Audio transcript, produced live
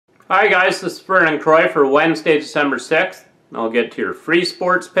Hi guys, this is Vernon and Croy for Wednesday, December 6th. I'll get to your free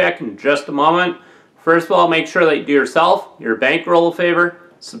sports pick in just a moment. First of all, make sure that you do yourself, your bankroll a favor.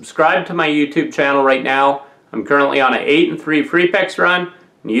 Subscribe to my YouTube channel right now. I'm currently on an 8-3 free picks run.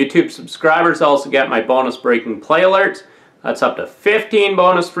 And YouTube subscribers also get my bonus breaking play alerts. That's up to 15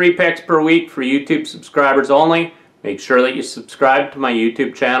 bonus free picks per week for YouTube subscribers only. Make sure that you subscribe to my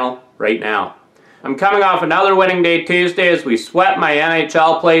YouTube channel right now. I'm coming off another winning day Tuesday as we swept my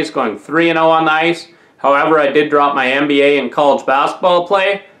NHL plays, going 3-0 on the ice. However, I did drop my NBA and college basketball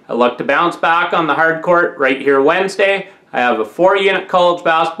play. I look to bounce back on the hard court right here Wednesday. I have a 4-unit college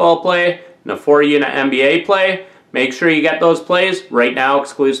basketball play and a 4-unit NBA play. Make sure you get those plays right now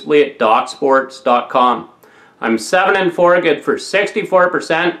exclusively at DocSports.com. I'm 7-4, good for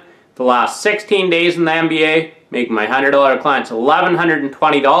 64% the last 16 days in the NBA, making my $100 clients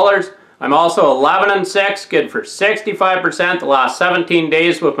 $1,120. I'm also 11-6, good for 65% the last 17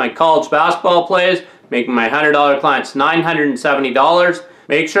 days with my college basketball plays, making my $100 clients $970.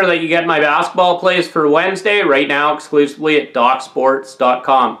 Make sure that you get my basketball plays for Wednesday right now exclusively at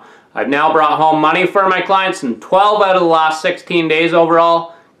DocSports.com. I've now brought home money for my clients in 12 out of the last 16 days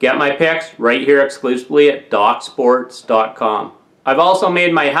overall. Get my picks right here exclusively at DocSports.com. I've also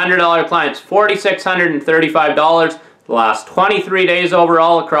made my $100 clients $4,635 the last 23 days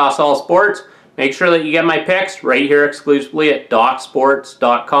overall across all sports. Make sure that you get my picks right here exclusively at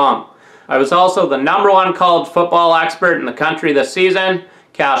DocSports.com. I was also the #1 college football expert in the country this season,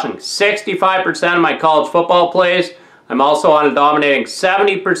 cashing 65% of my college football plays. I'm also on a dominating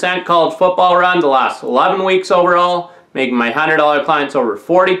 70% college football run the last 11 weeks overall, making my $100 clients over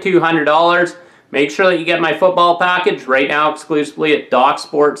 $4,200. Make sure that you get my football package right now exclusively at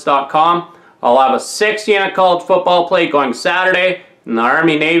DocSports.com. I'll have a 6-unit college football play going Saturday in the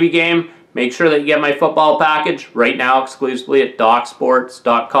Army-Navy game. Make sure that you get my football package right now exclusively at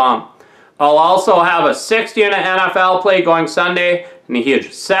DocSports.com. I'll also have a 6-unit NFL play going Sunday and a huge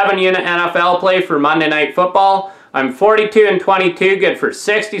 7-unit NFL play for Monday Night Football. I'm 42-22, good for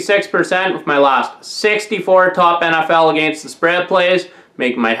 66% with my last 64 top NFL against the spread plays,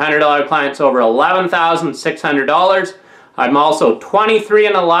 making my $100 clients over $11,600. I'm also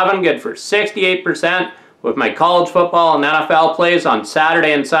 23-11, good for 68% with my college football and NFL plays on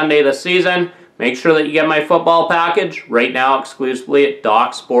Saturday and Sunday this season. Make sure that you get my football package right now exclusively at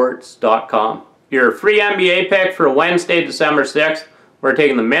DocSports.com. Your free NBA pick for Wednesday, December 6th. We're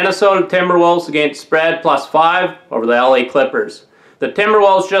taking the Minnesota Timberwolves against spread +5 over the LA Clippers. The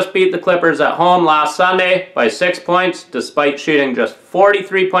Timberwolves just beat the Clippers at home last Sunday by 6 points despite shooting just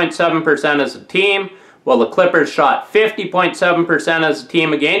 43.7% as a team, while the Clippers shot 50.7% as a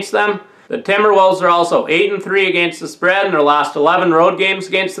team against them. The Timberwolves are also 8-3 against the spread in their last 11 road games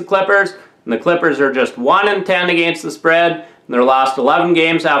against the Clippers, and the Clippers are just 1-10 against the spread in their last 11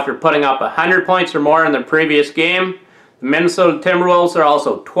 games after putting up 100 points or more in their previous game. The Minnesota Timberwolves are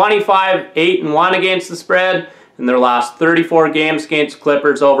also 25-8-1 against the spread in their last 34 games against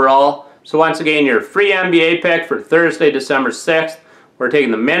Clippers overall. So once again, your free NBA pick for Thursday, December 6th. We're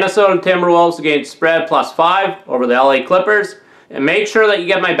taking the Minnesota Timberwolves against spread +5 over the LA Clippers. And make sure that you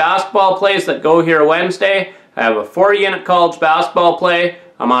get my basketball plays that go here Wednesday. I have a 4-unit college basketball play.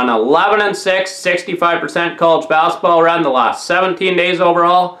 I'm on 11-6, 65% college basketball run the last 17 days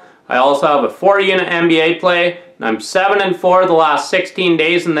overall. I also have a 4-unit NBA play, and I'm 7-4 the last 16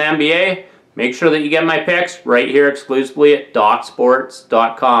 days in the NBA. Make sure that you get my picks right here exclusively at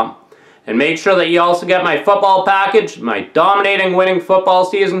DocSports.com. And make sure that you also get my football package. My dominating winning football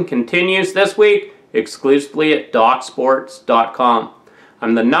season continues this week exclusively at DocSports.com.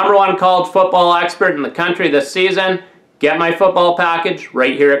 I'm the #1 college football expert in the country this season. Get my football package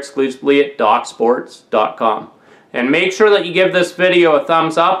right here exclusively at DocSports.com. And make sure that you give this video a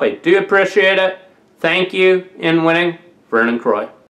thumbs up. I do appreciate it. Thank you. In winning, Vernon and Croy.